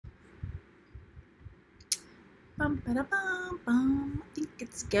Bum, ba, da, bum, bum. I think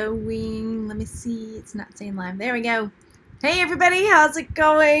it's going. Let me see. It's not saying live. There we go. Hey, everybody. How's it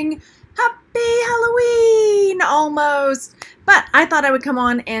going? Happy Halloween! Almost. But I thought I would come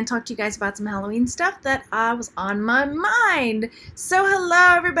on and talk to you guys about some Halloween stuff that was on my mind. So,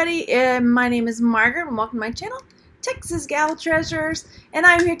 hello, everybody. My name is Margaret, and welcome to my channel, Texas Gal Treasures. And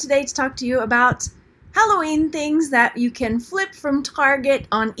I'm here today to talk to you about Halloween things that you can flip from Target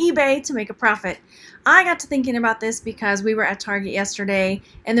on eBay to make a profit. I got to thinking about this because we were at Target yesterday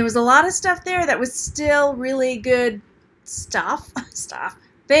and there was a lot of stuff there that was still really good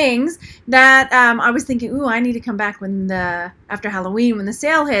things that I was thinking, ooh, I need to come back after Halloween when the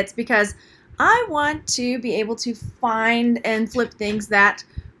sale hits, because I want to be able to find and flip things that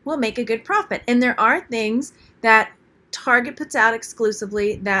will make a good profit. And there are things that Target puts out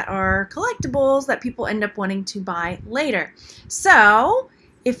exclusively that are collectibles that people end up wanting to buy later. So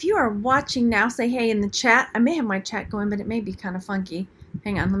if you are watching now, say hey in the chat. I may have my chat going, but it may be kind of funky.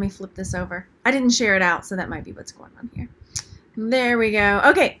 Hang on, let me flip this over. I didn't share it out, so that might be what's going on here. There we go.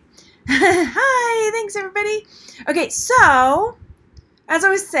 Okay. Hi, thanks everybody. Okay, so as I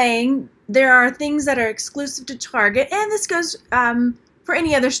was saying, there are things that are exclusive to Target, and this goes for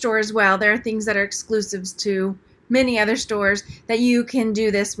any other store as well. There are things that are exclusives to many other stores that you can do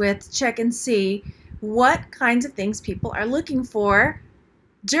this with. Check and see what kinds of things people are looking for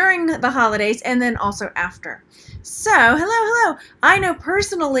during the holidays and then also after. So, hello. I know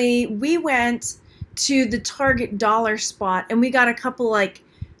personally we went to the Target dollar spot and we got a couple like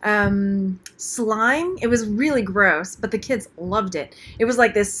slime. It was really gross, but the kids loved it. It was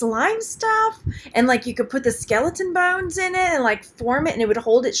like this slime stuff, and like you could put the skeleton bones in it and like form it, and it would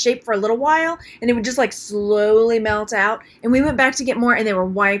hold its shape for a little while, and it would just like slowly melt out. And we went back to get more and they were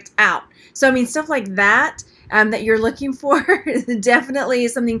wiped out. So I mean, stuff like that that you're looking for definitely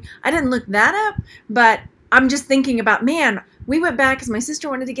is something. I didn't look that up, but I'm just thinking about, man, we went back because my sister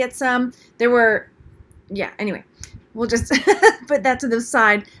wanted to get some. There were, yeah, anyway. We'll just put that to the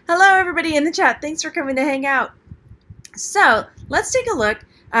side. Hello, everybody in the chat. Thanks for coming to hang out. So let's take a look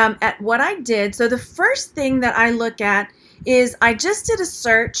at what I did. So the first thing that I look at is I just did a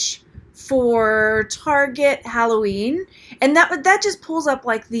search for Target Halloween, and that just pulls up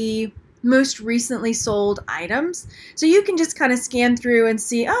like the most recently sold items. So you can just kind of scan through and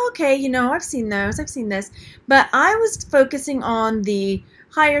see, oh, okay, you know, I've seen those, I've seen this. But I was focusing on the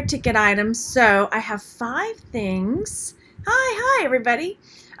higher ticket items. So I have 5 things. Hi everybody.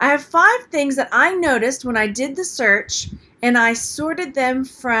 I have 5 things that I noticed when I did the search, and I sorted them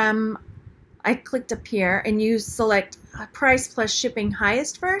from, I clicked up here and you select price plus shipping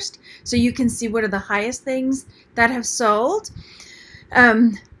highest first, so you can see what are the highest things that have sold.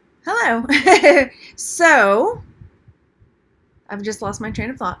 Hello. So I've just lost my train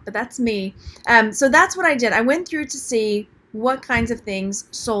of thought, but that's me. So that's what I did. I went through to see what kinds of things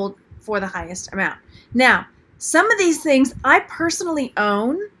sold for the highest amount. Now, some of these things I personally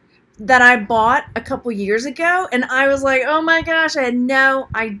own that I bought a couple years ago, and I was like, oh my gosh, I had no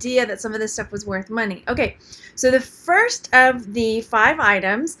idea that some of this stuff was worth money. Okay, so the first of the 5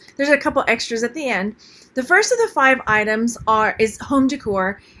 items, there's a couple extras at the end. The first of the 5 items is home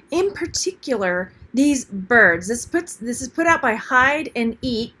decor. In particular, these birds. This is put out by Hide and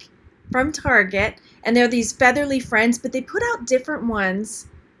Eek from Target, and they're these featherly friends, but they put out different ones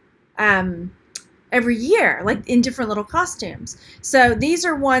every year, like in different little costumes. So these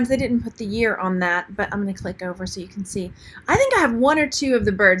are ones, they didn't put the year on that, but I'm going to click over so you can see. I think I have 1 or 2 of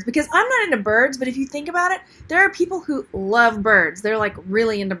the birds, because I'm not into birds, but if you think about it, there are people who love birds. They're like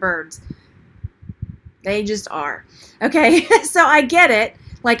really into birds. They just are. Okay, so I get it.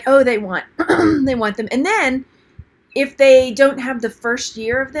 Like, oh, they want they want them. And then if they don't have the first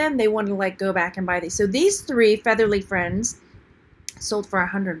year of them, they want to like go back and buy these. So these 3 featherly friends sold for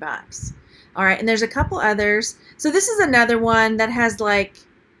 $100. All right, and there's a couple others. So this is another one that has like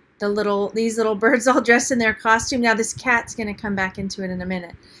these little birds all dressed in their costume. Now this cat's gonna come back into it in a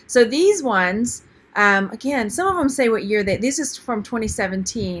minute. So these ones, again, some of them say what year this is from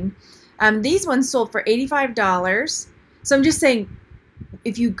 2017. These ones sold for $85. So I'm just saying,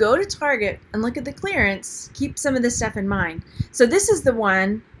 if you go to Target and look at the clearance, keep some of this stuff in mind. So this is the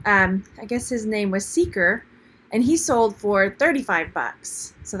one, I guess his name was Seeker, and he sold for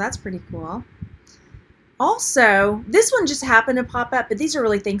 $35. So that's pretty cool. Also, this one just happened to pop up, but these are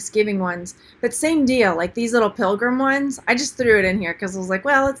really Thanksgiving ones. But same deal, like these little pilgrim ones. I just threw it in here because I was like,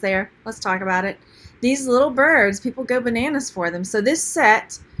 well, it's there. Let's talk about it. These little birds, people go bananas for them. So this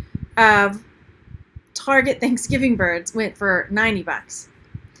set of Target Thanksgiving birds went for $90.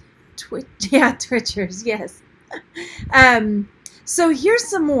 Yeah, Twitchers, yes. So here's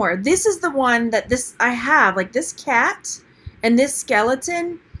some more. This is the one that I have, like this cat and this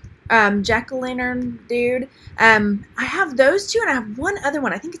skeleton, jack-o'-lantern dude. I have those two, and I have one other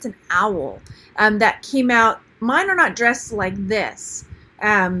one. I think it's an owl that came out. Mine are not dressed like this,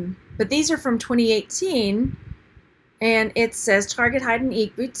 but these are from 2018, and it says Target Hide and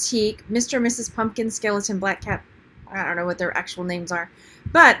Eek Boutique, Mr. and Mrs. Pumpkin Skeleton Black Cat. I don't know what their actual names are,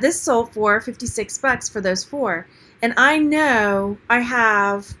 but this sold for $56 for those 4. And I know I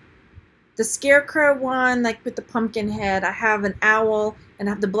have the scarecrow one, like with the pumpkin head. I have an owl, and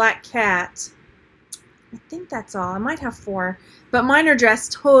I have the black cat. I think that's all. I might have 4, but mine are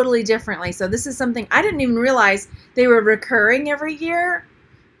dressed totally differently. So this is something I didn't even realize they were recurring every year.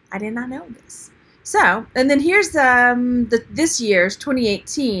 I did not know this. So, and then here's this year's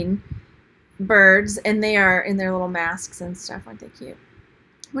 2018 birds, and they are in their little masks and stuff. Aren't they cute?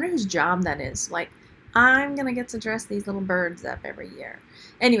 I wonder whose job that is. Like, I'm gonna get to dress these little birds up every year.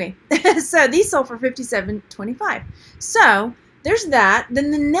 Anyway, so these sold for $57.25. So there's that.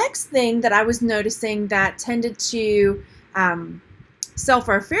 Then the next thing that I was noticing that tended to sell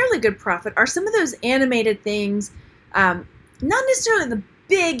for a fairly good profit are some of those animated things. Not necessarily the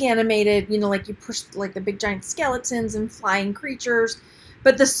big animated, you know, like you push like the big giant skeletons and flying creatures,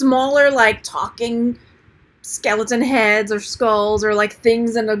 but the smaller, like talking skeleton heads or skulls, or like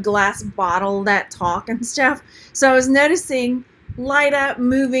things in a glass bottle that talk and stuff. So I was noticing light up,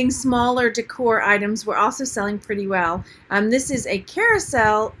 moving, smaller decor items were also selling pretty well. This is a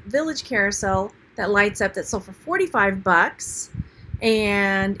carousel, village carousel that lights up, that sold for $45.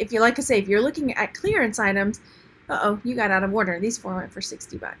 And if you, like I say, if you're looking at clearance items, you got out of order. These 4 went for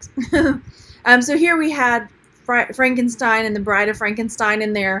 $60. So here we had Frankenstein and the Bride of Frankenstein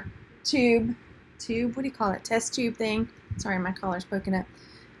in their tube, what do you call it? Test tube thing. Sorry, my collar's poking up.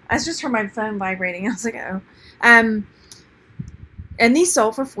 I just heard my phone vibrating. I was like, oh. And these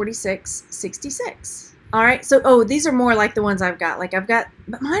sold for $46.66. All right. So, these are more like the ones I've got.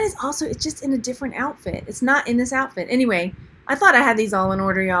 But mine is also, it's just in a different outfit. It's not in this outfit. Anyway, I thought I had these all in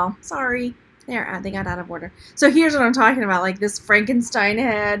order, y'all. Sorry. They got out of order. So here's what I'm talking about. Like this Frankenstein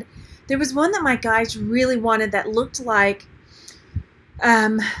head. There was one that my guys really wanted that looked like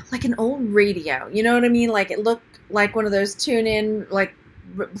an old radio, you know what I mean? Like it looked like one of those tune-in, like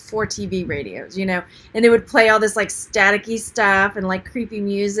before TV radios, you know, and it would play all this like staticky stuff and like creepy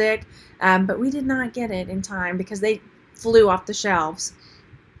music, but we did not get it in time because they flew off the shelves.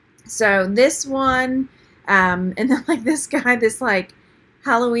 So this one, and then like this guy, this like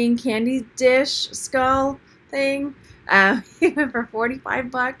Halloween candy dish skull thing, he went for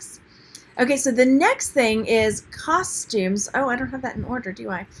 $45. Okay, so the next thing is costumes. Oh, I don't have that in order, do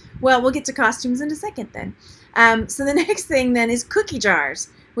I? Well, we'll get to costumes in a second then. So the next thing then is cookie jars,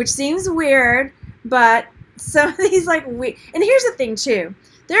 which seems weird, but some of these like weird. And here's the thing too.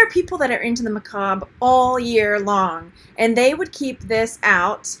 There are people that are into the macabre all year long, and they would keep this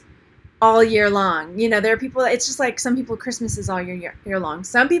out all year long. You know, there are people, it's just like some people, Christmas is all year long.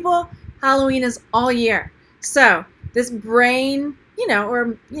 Some people, Halloween is all year. So this brain, you know,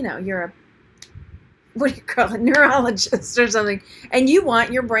 or, you know, you're a, what do you call it, neurologist or something, and you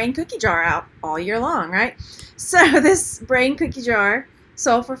want your brain cookie jar out all year long, right? So this brain cookie jar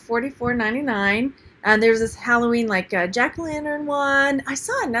sold for $44.99. And there's this Halloween like jack-o'-lantern one. I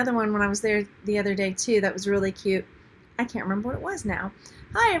saw another one when I was there the other day too that was really cute. I can't remember what it was now.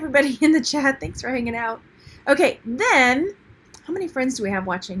 Hi everybody in the chat. Thanks for hanging out. Okay, then how many friends do we have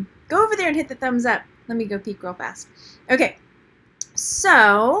watching? Go over there and hit the thumbs up. Let me go peek real fast. Okay,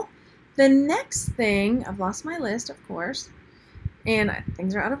 so the next thing, I've lost my list, of course, and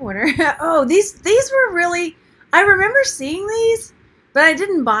things are out of order. Oh, these were really, I remember seeing these, but I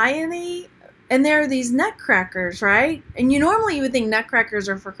didn't buy any. And there are these nutcrackers, right? And you would think nutcrackers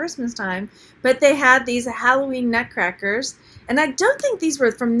are for Christmas time, but they had these Halloween nutcrackers. And I don't think these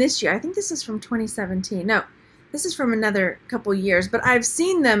were from this year. I think this is from 2017. No, this is from another couple years, but I've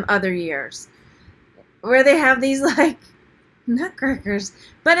seen them other years where they have these like nutcrackers.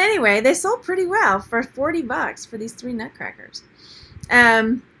 But anyway, they sold pretty well for $40 for these 3 nutcrackers.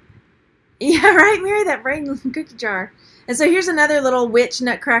 Yeah, right, Mary, that brain cookie jar. And so here's another little witch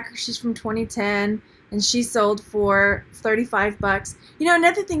nutcracker. She's from 2010, and she sold for $35. You know,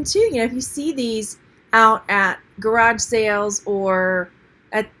 another thing too, you know, if you see these out at garage sales or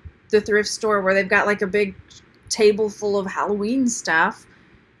at the thrift store where they've got like a big table full of Halloween stuff,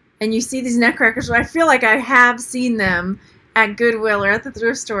 and you see these nutcrackers, I feel like I have seen them at Goodwill or at the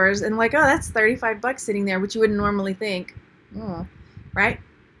thrift stores, and like, oh, that's $35 sitting there, which you wouldn't normally think, right?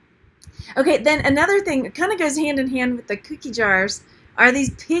 Okay, then another thing, it kind of goes hand in hand with the cookie jars. are these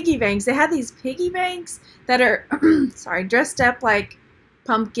piggy banks. They have these piggy banks that are, sorry, dressed up like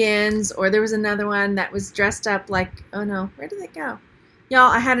pumpkins, or there was another one that was dressed up like, oh no, where did it go?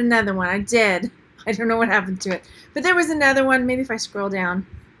 Y'all, I had another one. I did. I don't know what happened to it. But there was another one. Maybe if I scroll down.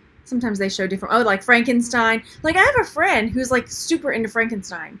 Sometimes they show different. Oh, like Frankenstein. Like, I have a friend who's like super into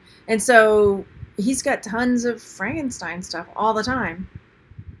Frankenstein. And so he's got tons of Frankenstein stuff all the time.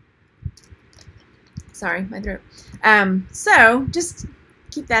 Sorry, my throat. So just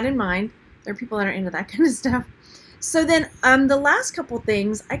keep that in mind. There are people that are into that kind of stuff. So then the last couple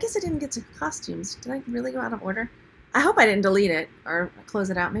things, I guess I didn't get to costumes. Did I really go out of order? I hope I didn't delete it or close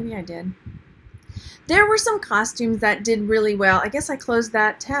it out. Maybe I did. There were some costumes that did really well. I guess I closed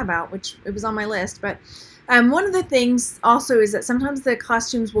that tab out, which it was on my list. But one of the things also is that sometimes the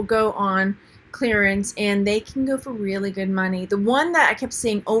costumes will go on clearance and they can go for really good money. The one that I kept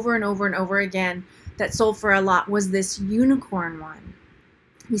seeing over and over and over again that sold for a lot was this unicorn one.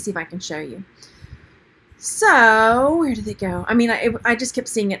 Let me see if I can show you. So where did it go? I mean, I just kept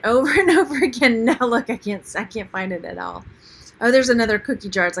seeing it over and over again. Now look, I can't find it at all. Oh, there's another cookie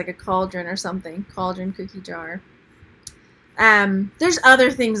jar. It's like a cauldron or something. Cauldron cookie jar. There's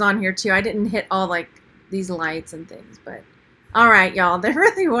other things on here too. I didn't hit all like these lights and things, but all right, y'all. There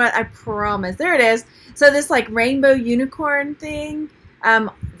really was. I promise. There it is. So this like rainbow unicorn thing.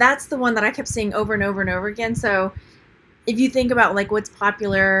 That's the one that I kept seeing over and over and over again. So if you think about like what's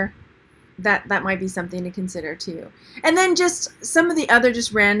popular, that might be something to consider too. And then just some of the other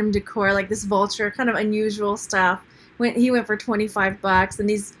just random decor, like this vulture, kind of unusual stuff. He went for 25 bucks, and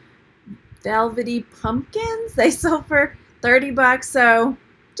these velvety pumpkins, they sold for 30 bucks. So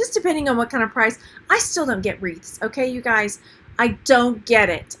just depending on what kind of price. I still don't get wreaths, okay, you guys? I don't get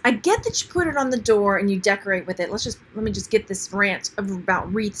it. I get that you put it on the door and you decorate with it. Let me just get this rant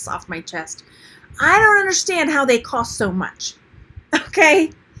about wreaths off my chest. I don't understand how they cost so much.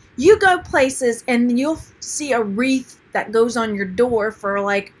 Okay? You go places and you'll see a wreath that goes on your door for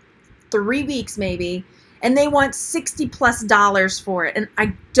like 3 weeks maybe, and they want $60+ for it, and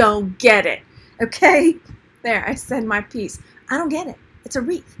I don't get it. Okay? There, I said my piece. I don't get it. It's a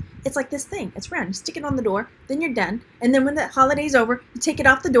wreath. It's like this thing. It's round. You stick it on the door, then you're done. And then when the holiday's over, you take it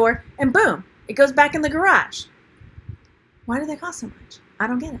off the door, and boom, it goes back in the garage. Why do they cost so much? I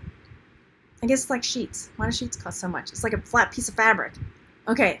don't get it. I guess it's like sheets. Why do sheets cost so much? It's like a flat piece of fabric.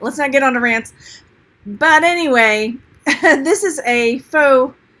 Okay, let's not get on the rants. But anyway, this is a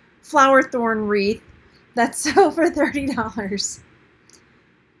faux flower thorn wreath that sold for $30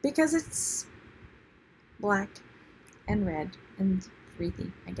 because it's black and red and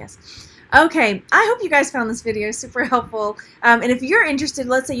wreathy, I guess. Okay, I hope you guys found this video super helpful. And if you're interested,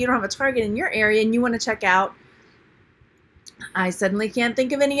 let's say you don't have a Target in your area and you want to check out, I suddenly can't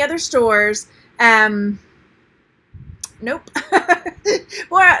think of any other stores. Nope.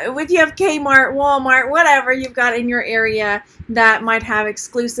 Or if you have Kmart, Walmart, whatever you've got in your area that might have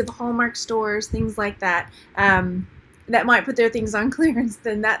exclusive Hallmark stores, things like that, that might put their things on clearance,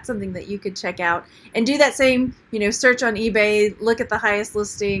 then that's something that you could check out. And do that same, search on eBay, look at the highest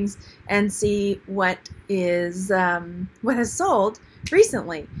listings, and see what has sold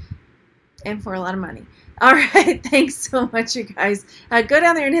recently and for a lot of money. All right, thanks so much, you guys. Go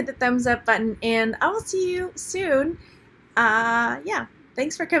down there and hit the thumbs up button, and I will see you soon. Yeah,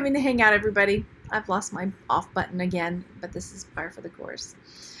 thanks for coming to hang out, everybody. I've lost my off button again, but this is par for the course.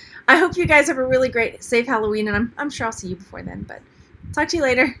 I hope you guys have a really great, safe Halloween, and I'm sure I'll see you before then, but talk to you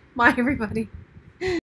later. Bye, everybody.